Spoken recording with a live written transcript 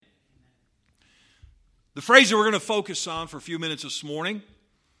The phrase that we're going to focus on for a few minutes this morning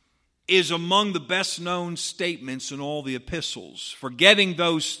is among the best known statements in all the epistles. Forgetting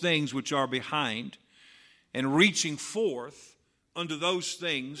those things which are behind and reaching forth unto those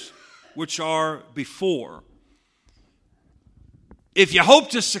things which are before. If you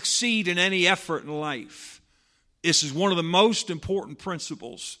hope to succeed in any effort in life, this is one of the most important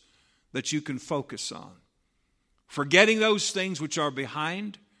principles that you can focus on. Forgetting those things which are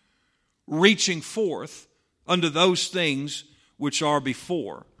behind, reaching forth unto those things which are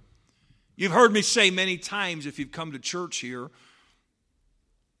before. You've heard me say many times, if you've come to church here,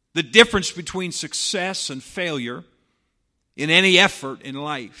 the difference between success and failure in any effort in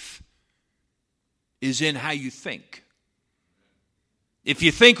life is in how you think. If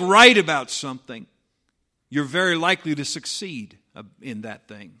you think right about something, you're very likely to succeed in that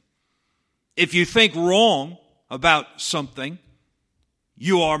thing. If you think wrong about something,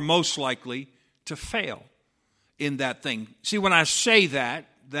 you are most likely to fail in that thing. See, when I say that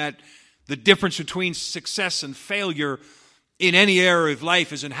the difference between success and failure in any area of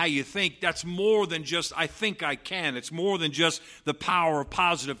life is in how you think, that's more than just, I think I can. It's more than just the power of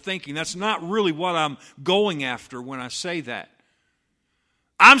positive thinking. That's not really what I'm going after when I say that.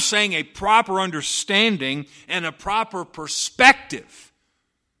 I'm saying a proper understanding and a proper perspective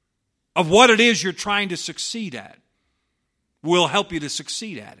of what it is you're trying to succeed at will help you to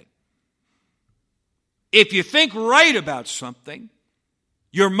succeed at it. If you think right about something,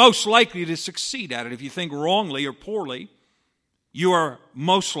 you're most likely to succeed at it. If you think wrongly or poorly, you are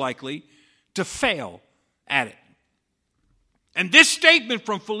most likely to fail at it. And this statement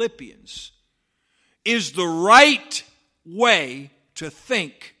from Philippians is the right way to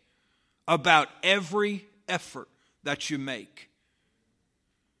think about every effort that you make.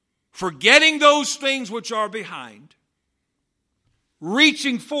 Forgetting those things which are behind,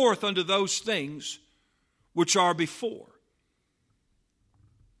 reaching forth unto those things which are before.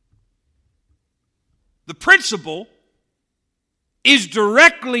 The principle is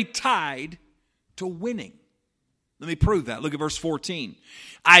directly tied to winning. Let me prove that. Look at verse 14.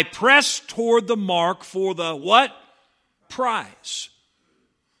 I press toward the mark for the what? Prize.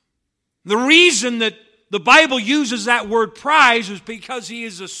 The reason that the Bible uses that word prize is because he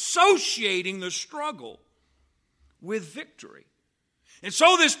is associating the struggle with victory. And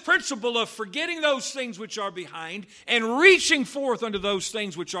so this principle of forgetting those things which are behind and reaching forth unto those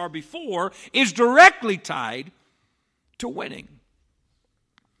things which are before is directly tied to winning.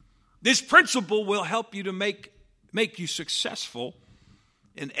 This principle will help you to make you successful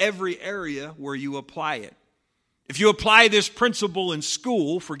in every area where you apply it. If you apply this principle in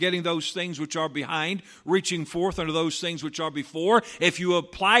school, forgetting those things which are behind, reaching forth unto those things which are before, if you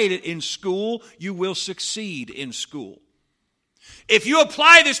apply it in school, you will succeed in school. If you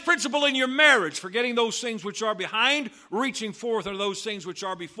apply this principle in your marriage, forgetting those things which are behind, reaching forth unto those things which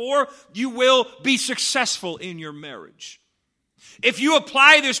are before, you will be successful in your marriage. If you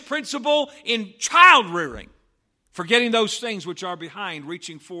apply this principle in child rearing, forgetting those things which are behind,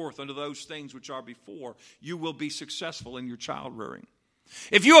 reaching forth unto those things which are before, you will be successful in your child rearing.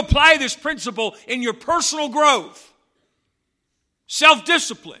 If you apply this principle in your personal growth,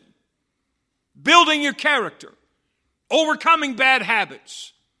 self-discipline, building your character, overcoming bad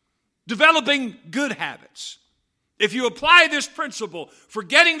habits, developing good habits. If you apply this principle,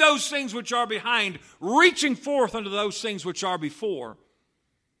 forgetting those things which are behind, reaching forth unto those things which are before,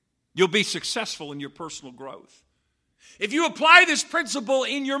 you'll be successful in your personal growth. If you apply this principle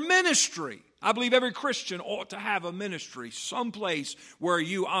in your ministry, I believe every Christian ought to have a ministry, someplace where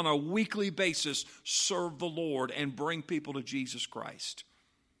you on a weekly basis serve the Lord and bring people to Jesus Christ.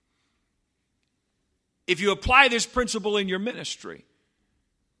 If you apply this principle in your ministry,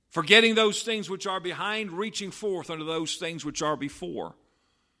 forgetting those things which are behind, reaching forth unto those things which are before,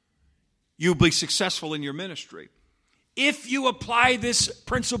 you'll be successful in your ministry. If you apply this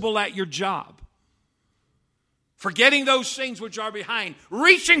principle at your job, forgetting those things which are behind,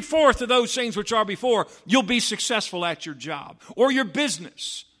 reaching forth to those things which are before, you'll be successful at your job or your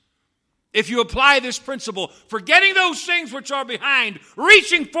business. If you apply this principle, forgetting those things which are behind,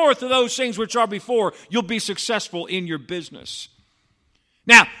 reaching forth to those things which are before, you'll be successful in your business.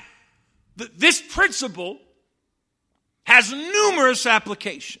 Now, this principle has numerous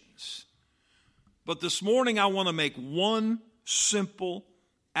applications. But this morning I want to make one simple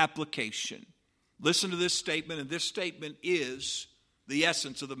application. Listen to this statement, and this statement is the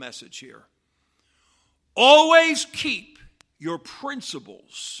essence of the message here. Always keep your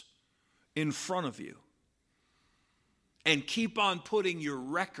principles in front of you and keep on putting your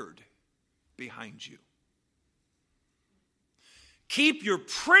record behind you. Keep your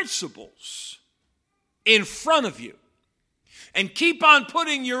principles in front of you. And keep on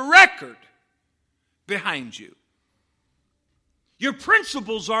putting your record behind you. Your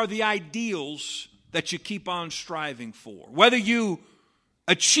principles are the ideals that you keep on striving for. Whether you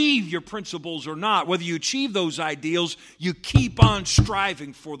achieve your principles or not, whether you achieve those ideals, you keep on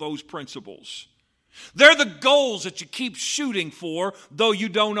striving for those principles. They're the goals that you keep shooting for, though you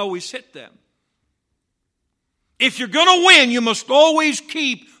don't always hit them. If you're going to win, you must always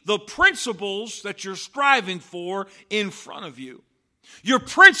keep the principles that you're striving for in front of you. Your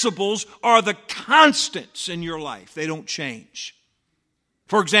principles are the constants in your life. They don't change.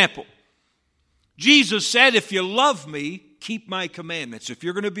 For example, Jesus said, if you love me, keep my commandments. If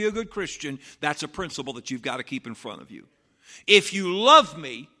you're going to be a good Christian, that's a principle that you've got to keep in front of you. If you love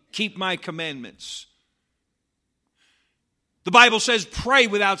me, keep my commandments. The Bible says, pray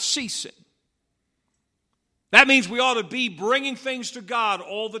without ceasing. That means we ought to be bringing things to God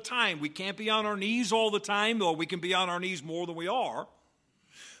all the time. We can't be on our knees all the time, or we can be on our knees more than we are.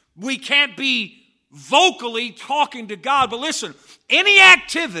 We can't be vocally talking to God. But listen, any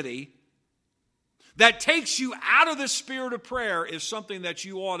activity that takes you out of the spirit of prayer is something that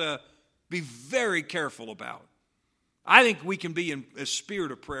you ought to be very careful about. I think we can be in a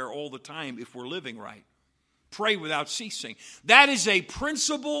spirit of prayer all the time if we're living right. Pray without ceasing. That is a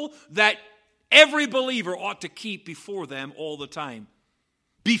principle that every believer ought to keep before them all the time.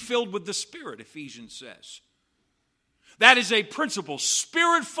 Be filled with the Spirit, Ephesians says. That is a principle,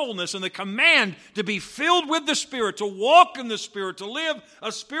 spirit fullness, and the command to be filled with the Spirit, to walk in the Spirit, to live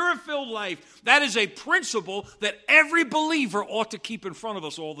a Spirit-filled life. That is a principle that every believer ought to keep in front of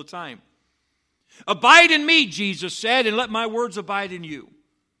us all the time. Abide in me, Jesus said, and let my words abide in you.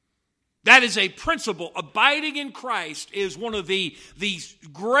 That is a principle. Abiding in Christ is one of the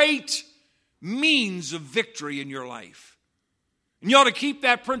great means of victory in your life. And you ought to keep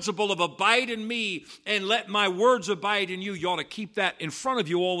that principle of abide in me and let my words abide in you. You ought to keep that in front of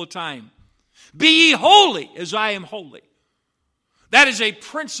you all the time. Be ye holy as I am holy. That is a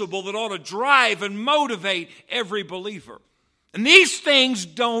principle that ought to drive and motivate every believer. And these things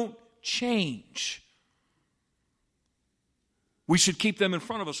don't change. We should keep them in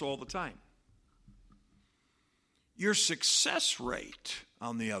front of us all the time. Your success rate,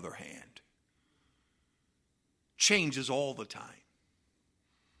 on the other hand, changes all the time.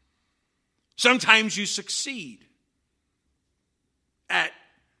 Sometimes you succeed at,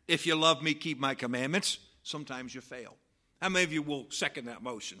 if you love me, keep my commandments. Sometimes you fail. How many of you will second that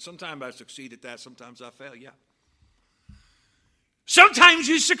motion? Sometimes I succeed at that, sometimes I fail, yeah. Sometimes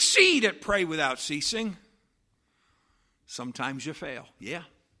you succeed at pray without ceasing. Sometimes you fail, yeah.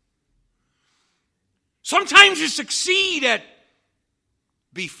 Sometimes you succeed at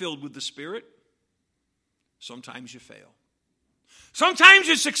be filled with the Spirit. Sometimes you fail. Sometimes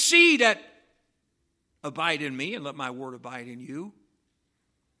you succeed at abide in me and let my word abide in you.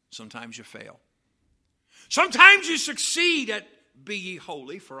 Sometimes you fail. Sometimes you succeed at be ye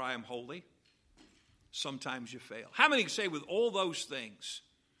holy, for I am holy. Sometimes you fail. How many can say with all those things,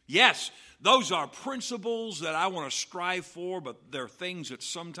 yes, those are principles that I want to strive for, but they're things that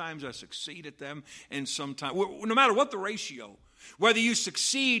sometimes I succeed at them, and sometimes, no matter what the ratio, whether you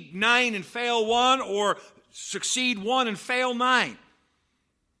succeed 9 and fail 1 or succeed 1 and fail 9.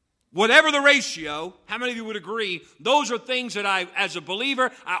 Whatever the ratio, how many of you would agree, those are things that I, as a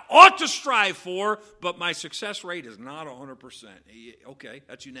believer, I ought to strive for, but my success rate is not 100%. Okay,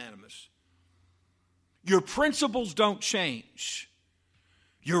 that's unanimous. Your principles don't change.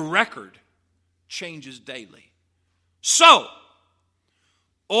 Your record changes daily. So,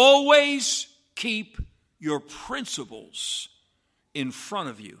 always keep your principles in front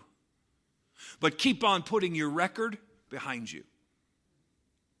of you. But keep on putting your record behind you.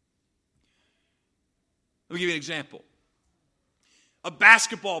 Let me give you an example. A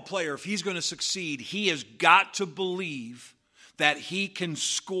basketball player, if he's going to succeed, he has got to believe that he can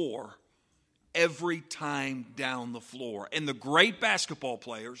score every time down the floor. And the great basketball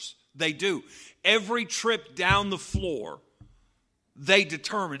players, they do. Every trip down the floor, they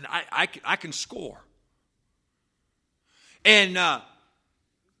determine, I can score. And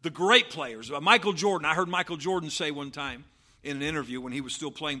the great players, Michael Jordan, I heard Michael Jordan say one time in an interview when he was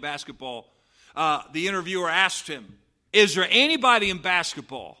still playing basketball, the interviewer asked him, is there anybody in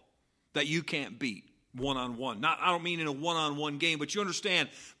basketball that you can't beat one-on-one? I don't mean in a one-on-one game, but you understand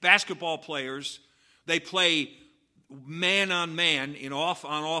basketball players, they play man-on-man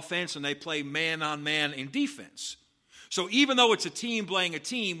on offense, and they play man-on-man in defense. So even though it's a team playing a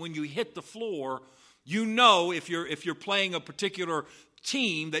team, when you hit the floor, you know if you're playing a particular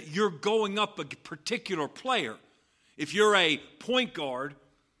team that you're going up a particular player. If you're a point guard,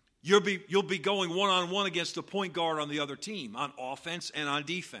 You'll be going one-on-one against the point guard on the other team, on offense and on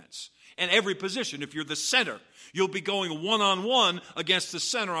defense. And every position, if you're the center, you'll be going one-on-one against the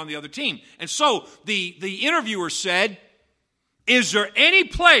center on the other team. And so the interviewer said, is there any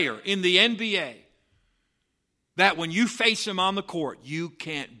player in the NBA that when you face him on the court, you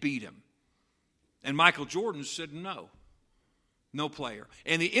can't beat him? And Michael Jordan said, no player.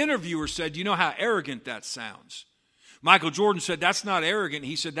 And the interviewer said, you know how arrogant that sounds? Michael Jordan said, that's not arrogant.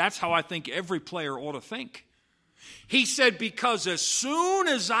 He said, that's how I think every player ought to think. He said, because as soon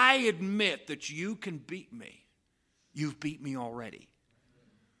as I admit that you can beat me, you've beat me already.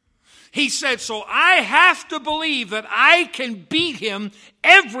 He said, so I have to believe that I can beat him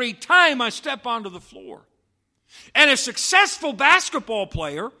every time I step onto the floor. And a successful basketball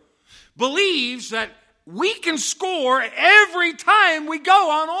player believes that we can score every time we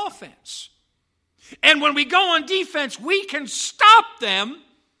go on offense. And when we go on defense, we can stop them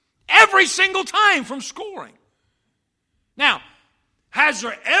every single time from scoring. Now, has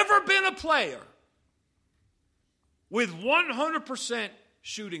there ever been a player with 100%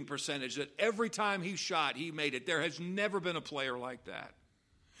 shooting percentage that every time he shot, he made it? There has never been a player like that.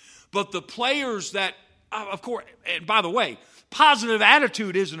 But the players that, of course, and by the way, positive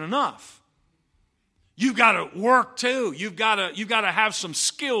attitude isn't enough. You've got to work too. You've got to have some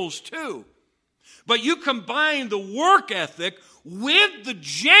skills too. But you combine the work ethic with the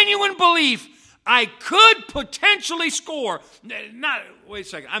genuine belief, I could potentially score. Wait a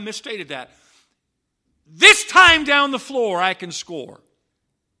second, I misstated that. This time down the floor, I can score.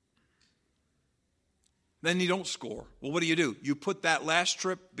 Then you don't score. Well, what do? You put that last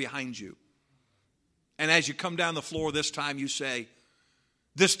trip behind you. And as you come down the floor this time, you say,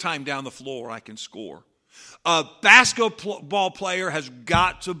 this time down the floor, I can score. A basketball player has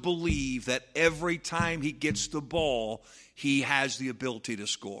got to believe that every time he gets the ball, he has the ability to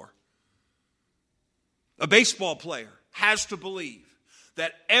score. A baseball player has to believe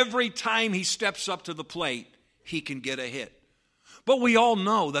that every time he steps up to the plate, he can get a hit. But we all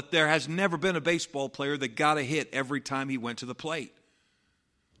know that there has never been a baseball player that got a hit every time he went to the plate.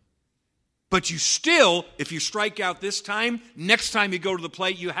 But you still, if you strike out this time, next time you go to the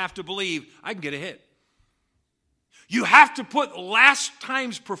plate, you have to believe, I can get a hit. You have to put last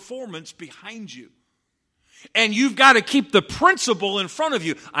time's performance behind you. And you've got to keep the principle in front of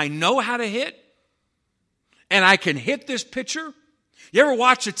you. I know how to hit, and I can hit this pitcher. You ever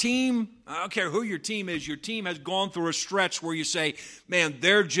watch a team, I don't care who your team is, your team has gone through a stretch where you say, man,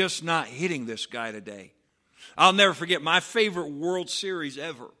 they're just not hitting this guy today. I'll never forget, my favorite World Series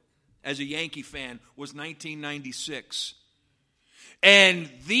ever as a Yankee fan was 1996. And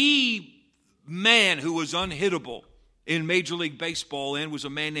the man who was unhittable in Major League Baseball then was a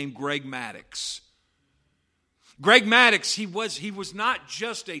man named Greg Maddux. Greg Maddux, he was not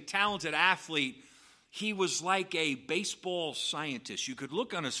just a talented athlete. He was like a baseball scientist. You could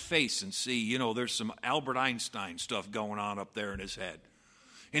look on his face and see, there's some Albert Einstein stuff going on up there in his head.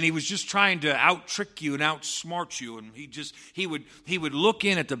 And he was just trying to out-trick you and outsmart you. And he would look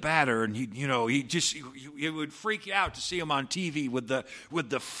in at the batter, and he would freak you out to see him on TV with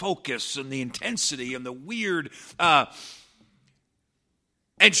the focus and the intensity and the weird.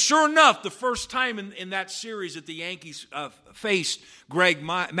 And sure enough, the first time in that series that the Yankees faced Greg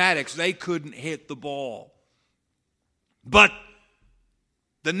Maddux, they couldn't hit the ball. But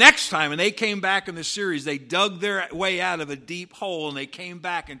the next time, and they came back in the series, they dug their way out of a deep hole, and they came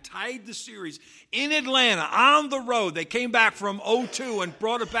back and tied the series in Atlanta on the road. They came back from 0-2 and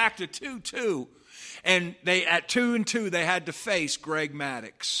brought it back to 2-2. And at 2-2, they had to face Greg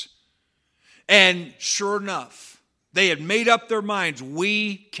Maddux. And sure enough, they had made up their minds,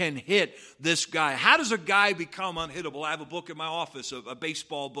 we can hit this guy. How does a guy become unhittable? I have a book in my office, a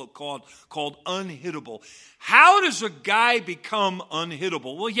baseball book called Unhittable. How does a guy become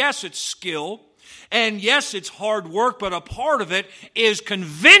unhittable? Well, yes, it's skill, and yes, it's hard work, but a part of it is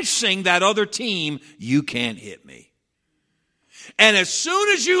convincing that other team, you can't hit me. And as soon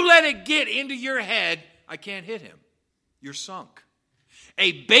as you let it get into your head, I can't hit him, you're sunk.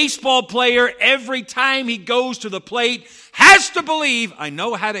 A baseball player, every time he goes to the plate, has to believe, I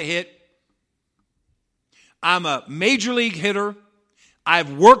know how to hit. I'm a major league hitter.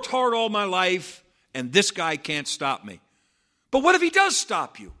 I've worked hard all my life, and this guy can't stop me. But what if he does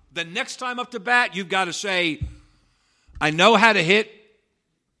stop you? The next time up to bat, you've got to say, I know how to hit.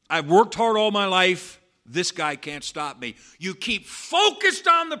 I've worked hard all my life. This guy can't stop me. You keep focused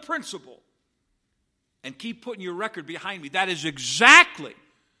on the principle and keep putting your record behind me. That is exactly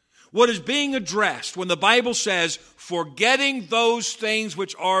what is being addressed when the Bible says, forgetting those things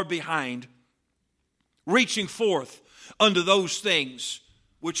which are behind, reaching forth unto those things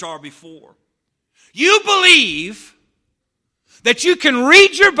which are before. You believe that you can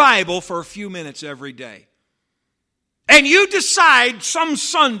read your Bible for a few minutes every day. And you decide some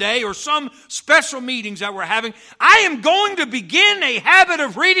Sunday or some special meetings that we're having, I am going to begin a habit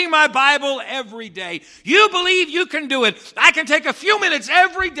of reading my Bible every day. You believe you can do it. I can take a few minutes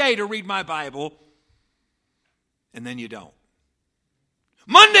every day to read my Bible. And then you don't.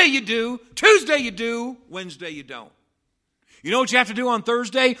 Monday you do, Tuesday you do, Wednesday you don't. You know what you have to do on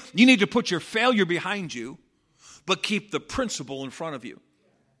Thursday? You need to put your failure behind you, but keep the principle in front of you.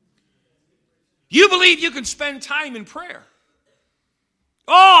 You believe you can spend time in prayer.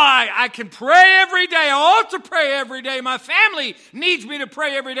 Oh, I can pray every day. I ought to pray every day. My family needs me to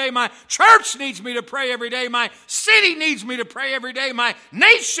pray every day. My church needs me to pray every day. My city needs me to pray every day. My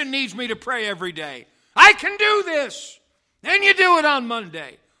nation needs me to pray every day. I can do this. Then you do it on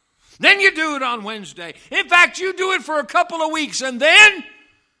Monday. Then you do it on Wednesday. In fact, you do it for a couple of weeks and then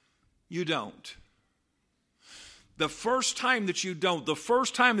you don't. The first time that you don't, the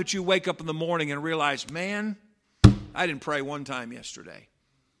first time that you wake up in the morning and realize, man, I didn't pray one time yesterday.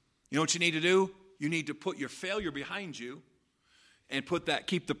 You know what you need to do? You need to put your failure behind you and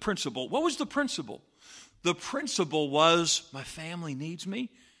keep the principle. What was the principle? The principle was my family needs me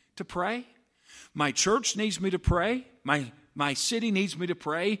to pray. My church needs me to pray. My city needs me to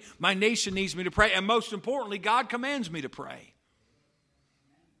pray. My nation needs me to pray. And most importantly, God commands me to pray.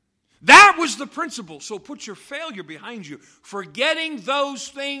 That was the principle. So put your failure behind you. Forgetting those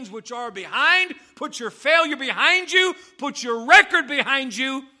things which are behind. Put your failure behind you. Put your record behind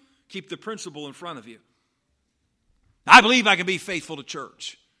you. Keep the principle in front of you. I believe I can be faithful to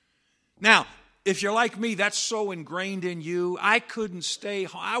church. Now, if you're like me, that's so ingrained in you. I couldn't stay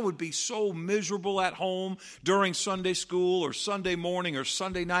home. I would be so miserable at home during Sunday school or Sunday morning or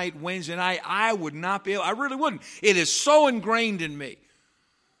Sunday night, Wednesday night. I would not be able. I really wouldn't. It is so ingrained in me.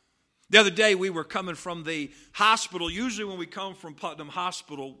 The other day, we were coming from the hospital. Usually when we come from Putnam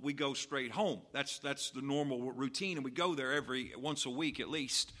Hospital, we go straight home. That's the normal routine, and we go there once a week at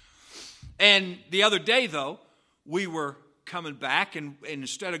least. And the other day, though, we were coming back, and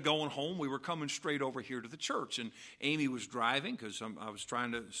instead of going home, we were coming straight over here to the church. And Amy was driving because I was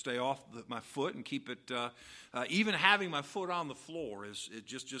trying to stay off my foot and keep it. Even having my foot on the floor is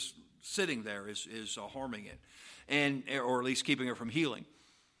just sitting there is harming it, or at least keeping it from healing.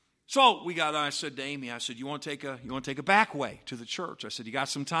 So I said to Amy, you want to take a back way to the church? I said, you got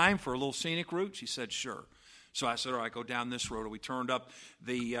some time for a little scenic route? She said, sure. So I said, all right, go down this road. And we turned up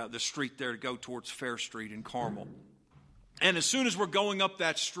the street there to go towards Fair Street in Carmel. And as soon as we're going up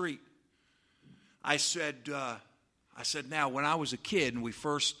that street, I said, now, when I was a kid and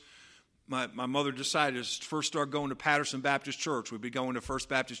my mother decided to first start going to Patterson Baptist Church. We'd be going to First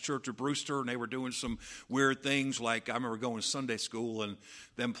Baptist Church of Brewster, and they were doing some weird things. Like I remember going to Sunday school and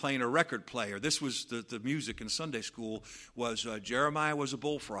them playing a record player. This was the music in Sunday school was Jeremiah Was a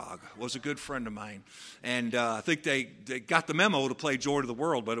Bullfrog, was a good friend of mine. And I think they got the memo to play Joy to the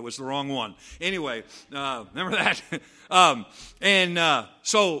World, but it was the wrong one. Anyway, remember that?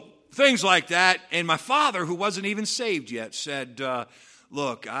 So things like that. And my father, who wasn't even saved yet, said,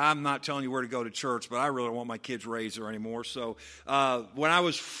 look, I'm not telling you where to go to church, but I really don't want my kids raised there anymore. So when I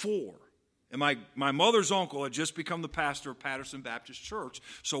was 4, and my mother's uncle had just become the pastor of Patterson Baptist Church,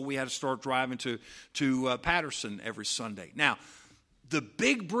 so we had to start driving to Patterson every Sunday. Now, the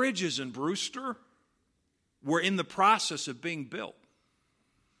big bridges in Brewster were in the process of being built.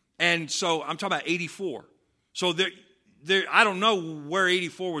 And so I'm talking about 84. So I don't know where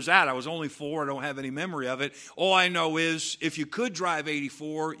 84 was at. I was only 4. I don't have any memory of it. All I know is if you could drive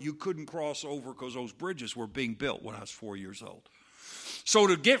 84, you couldn't cross over because those bridges were being built when I was 4 years old. So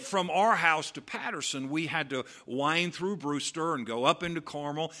to get from our house to Patterson, we had to wind through Brewster and go up into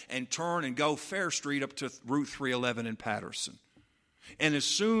Carmel and turn and go Fair Street up to Route 311 in Patterson. And as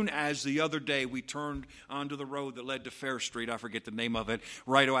soon as the other day we turned onto the road that led to Fair Street, I forget the name of it,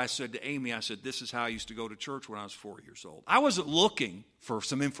 right away I said to Amy, this is how I used to go to church when I was 4 years old. I wasn't looking for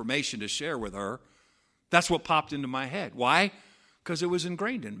some information to share with her. That's what popped into my head. Why? Because it was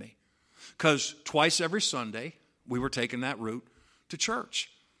ingrained in me. Because twice every Sunday, we were taking that route to church.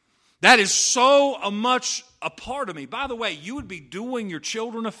 That is so much a part of me. By the way, you would be doing your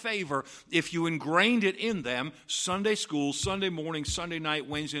children a favor if you ingrained it in them Sunday school, Sunday morning, Sunday night,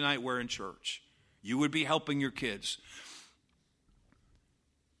 Wednesday night, we're in church. You would be helping your kids.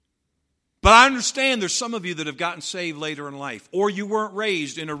 But I understand there's some of you that have gotten saved later in life, or you weren't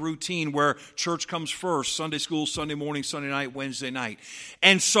raised in a routine where church comes first, Sunday school, Sunday morning, Sunday night, Wednesday night.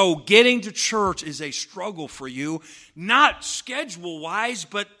 And so getting to church is a struggle for you, not schedule-wise,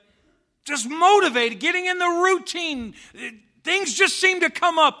 but just motivated, getting in the routine, things just seem to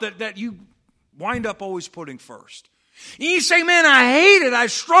come up that you wind up always putting first. And you say, man, I hate it. I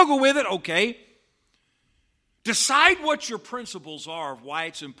struggle with it. Okay. Decide what your principles are of why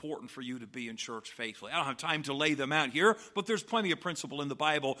it's important for you to be in church faithfully. I don't have time to lay them out here, but there's plenty of principle in the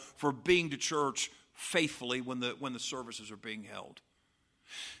Bible for being to church faithfully when the services are being held.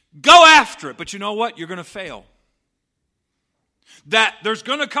 Go after it, but you know what? You're going to fail. That there's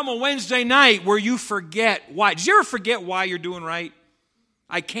going to come a Wednesday night where you forget why. Did you ever forget why you're doing right?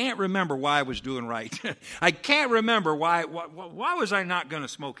 I can't remember why I was doing right. I can't remember why was I not going to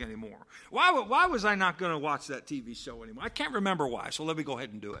smoke anymore? Why was I not going to watch that TV show anymore? I can't remember why, so let me go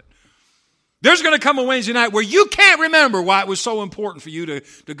ahead and do it. There's going to come a Wednesday night where you can't remember why it was so important for you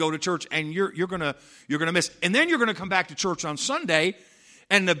to go to church, and you're going to miss. And then you're going to come back to church on Sunday,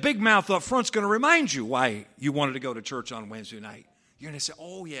 and the big mouth up front's going to remind you why you wanted to go to church on Wednesday night. You're going to say,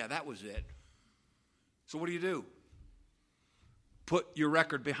 oh yeah, that was it. So what do? Put your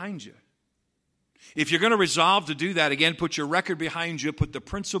record behind you. If you're going to resolve to do that, again, put your record behind you, put the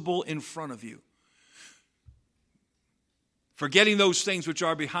principle in front of you. Forgetting those things which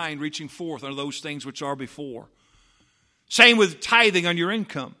are behind, reaching forth on those things which are before. Same with tithing on your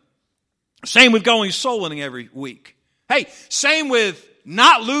income. Same with going soul winning every week. Hey, same with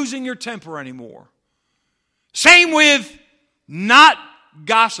not losing your temper anymore. Same with not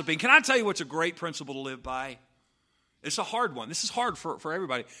gossiping. Can I tell you what's a great principle to live by? It's a hard one. This is hard for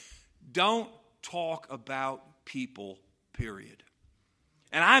everybody. Don't talk about people, period.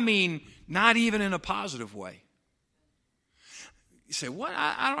 And I mean not even in a positive way. You say, what?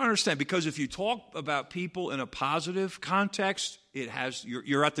 I don't understand. Because if you talk about people in a positive context,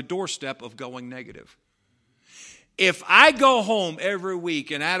 you're at the doorstep of going negative. If I go home every week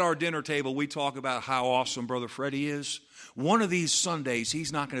and at our dinner table we talk about how awesome Brother Freddie is, one of these Sundays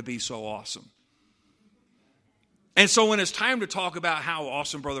he's not going to be so awesome. And so when it's time to talk about how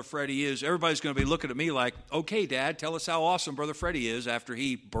awesome Brother Freddie is, everybody's going to be looking at me like, okay, Dad, tell us how awesome Brother Freddie is after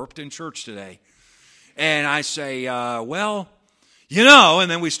he burped in church today. And I say, well, you know,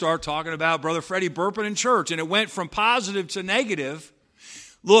 and then we start talking about Brother Freddie burping in church, and it went from positive to negative.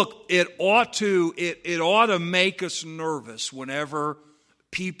 Look, it ought to make us nervous whenever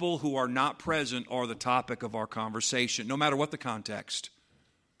people who are not present are the topic of our conversation, no matter what the context.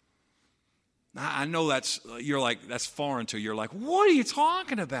 I know that's foreign to you. You're like, what are you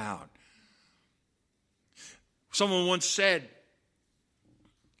talking about? Someone once said,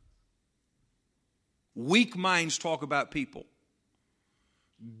 weak minds talk about people.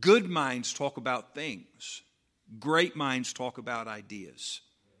 Good minds talk about things. Great minds talk about ideas.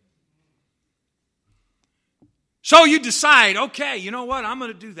 So you decide, okay, you know what? I'm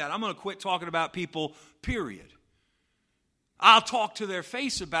going to do that. I'm going to quit talking about people, period. I'll talk to their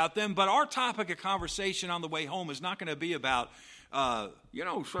face about them, but our topic of conversation on the way home is not going to be about,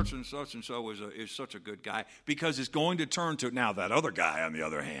 such and so is such a good guy, because it's going to turn to, now that other guy on the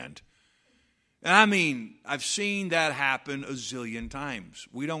other hand. And I mean, I've seen that happen a zillion times.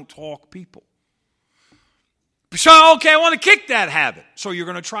 We don't talk people. So, okay, I want to kick that habit. So you're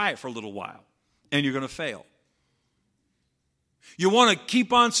going to try it for a little while, and you're going to fail. You want to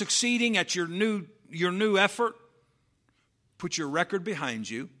keep on succeeding at your new effort? Put your record behind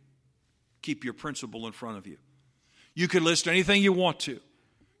you. Keep your principle in front of you. You can list anything you want to.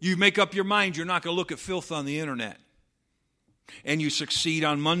 You make up your mind you're not going to look at filth on the internet. And you succeed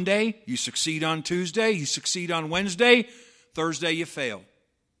on Monday. You succeed on Tuesday. You succeed on Wednesday. Thursday you fail. You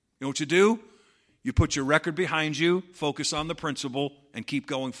know what you do? You put your record behind you, focus on the principle, and keep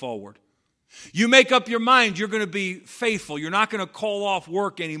going forward. You make up your mind you're going to be faithful. You're not going to call off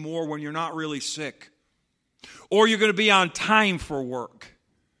work anymore when you're not really sick. Or you're going to be on time for work.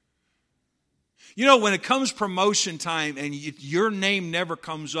 You know, when it comes promotion time and your name never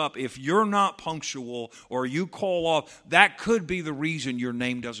comes up, if you're not punctual or you call off, that could be the reason your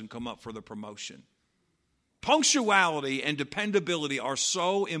name doesn't come up for the promotion. Punctuality and dependability are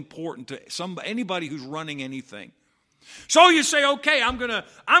so important to anybody who's running anything. So you say, okay, I'm gonna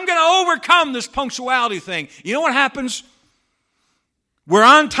overcome this punctuality thing. You know what happens? We're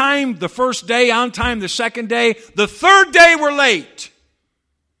on time the first day, on time the second day. The third day we're late.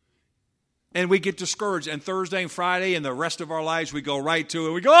 And we get discouraged. And Thursday and Friday and the rest of our lives we go right to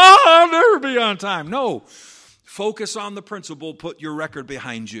it. We go, oh, I'll never be on time. No. Focus on the principle. Put your record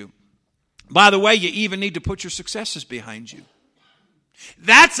behind you. By the way, you even need to put your successes behind you.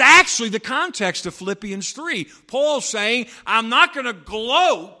 That's actually the context of Philippians 3. Paul's saying, I'm not going to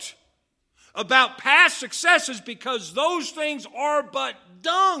gloat about past successes because those things are but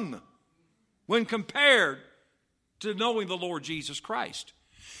dung when compared to knowing the Lord Jesus Christ.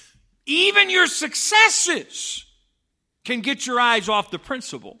 Even your successes can get your eyes off the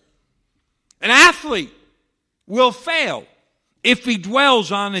principle. An athlete will fail if he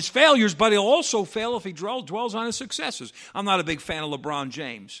dwells on his failures, but he'll also fail if he dwells on his successes. I'm not a big fan of LeBron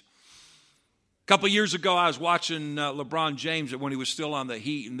James. A couple of years ago, I was watching LeBron James when he was still on the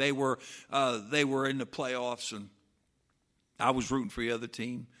Heat, and they were in the playoffs, and I was rooting for the other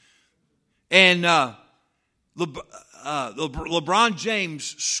team. And LeBron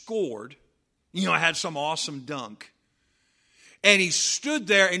James scored. Had some awesome dunk. And he stood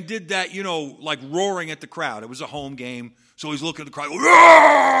there and did that, like roaring at the crowd. It was a home game, so he's looking at the crowd.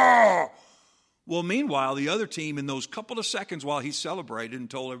 Roar! Well, meanwhile, the other team, in those couple of seconds while he celebrated and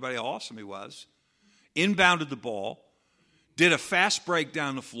told everybody how awesome he was, inbounded the ball, did a fast break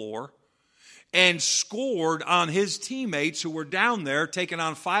down the floor, and scored on his teammates who were down there taking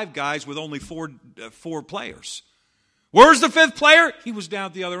on 5 guys with only four players. Where's the 5th player? He was down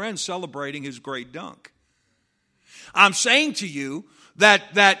at the other end celebrating his great dunk. I'm saying to you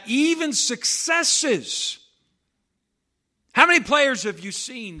that even successes, how many players have you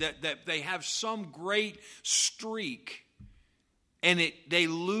seen that they have some great streak and they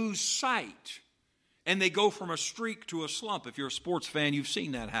lose sight and they go from a streak to a slump? If you're a sports fan, you've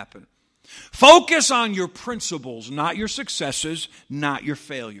seen that happen. Focus on your principles, not your successes, not your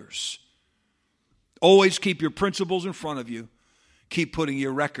failures. Always keep your principles in front of you. Keep putting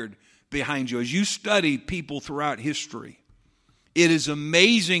your record behind you. As you study people throughout history, it is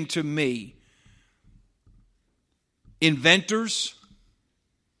amazing to me. Inventors,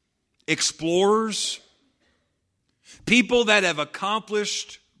 explorers, people that have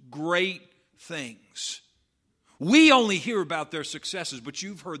accomplished great things. We only hear about their successes, but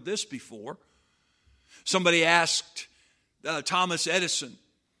you've heard this before. Somebody asked Thomas Edison.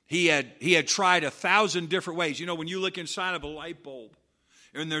 He had tried 1,000 different ways. When you look inside of a light bulb,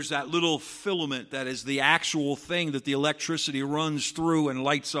 and there's that little filament that is the actual thing that the electricity runs through and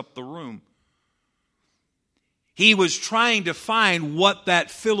lights up the room. He was trying to find what that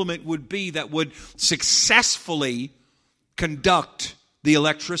filament would be that would successfully conduct the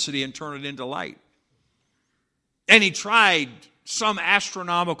electricity and turn it into light. And he tried some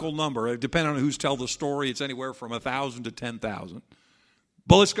astronomical number. Depending on who's telling the story, it's anywhere from 1,000 to 10,000.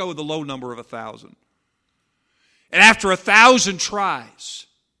 But let's go with the low number of 1,000. And after 1,000 tries,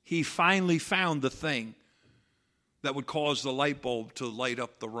 he finally found the thing that would cause the light bulb to light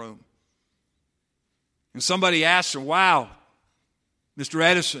up the room. And somebody asked him, wow, Mr.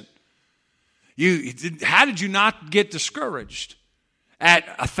 Edison, how did you not get discouraged at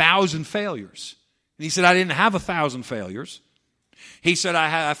 1,000 failures? And he said, I didn't have 1,000 failures. He said,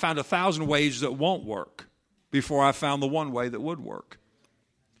 I found 1,000 ways that won't work before I found the one way that would work.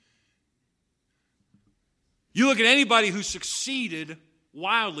 You look at anybody who succeeded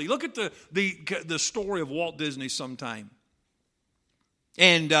wildly. Look at the story of Walt Disney sometime.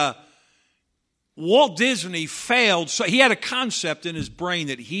 And Walt Disney failed. So he had a concept in his brain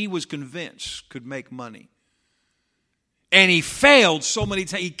that he was convinced could make money. And he failed so many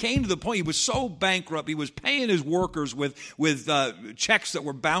times. He came to the point, he was so bankrupt, he was paying his workers with checks that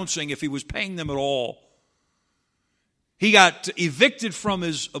were bouncing if he was paying them at all. He got evicted from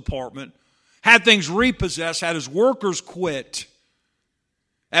his apartment, had things repossessed, had his workers quit.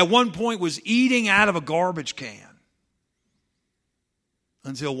 At one point was eating out of a garbage can.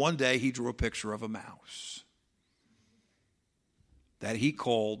 Until one day he drew a picture of a mouse that he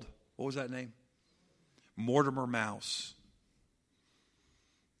called, what was that name? Mortimer Mouse.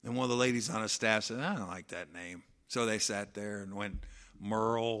 And one of the ladies on his staff said, I don't like that name. So they sat there and went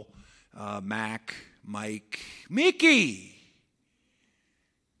Merle, Mac, Mike, Mickey.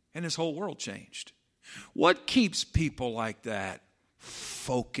 And his whole world changed. What keeps people like that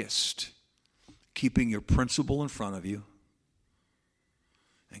focused? Keeping your principle in front of you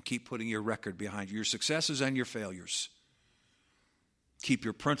and keep putting your record behind you, your successes and your failures. Keep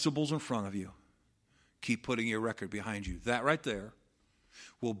your principles in front of you. Keep putting your record behind you. That right there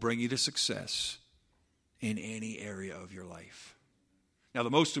will bring you to success in any area of your life. Now, the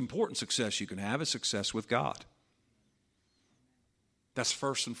most important success you can have is success with God. That's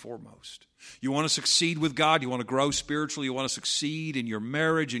first and foremost. You want to succeed with God, you want to grow spiritually, you want to succeed in your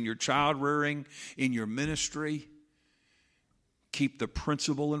marriage, in your child rearing, in your ministry. Keep the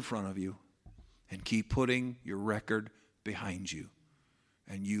principle in front of you and keep putting your record behind you,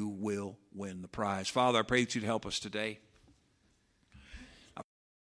 and you will win the prize. Father, I pray that you'd help us today.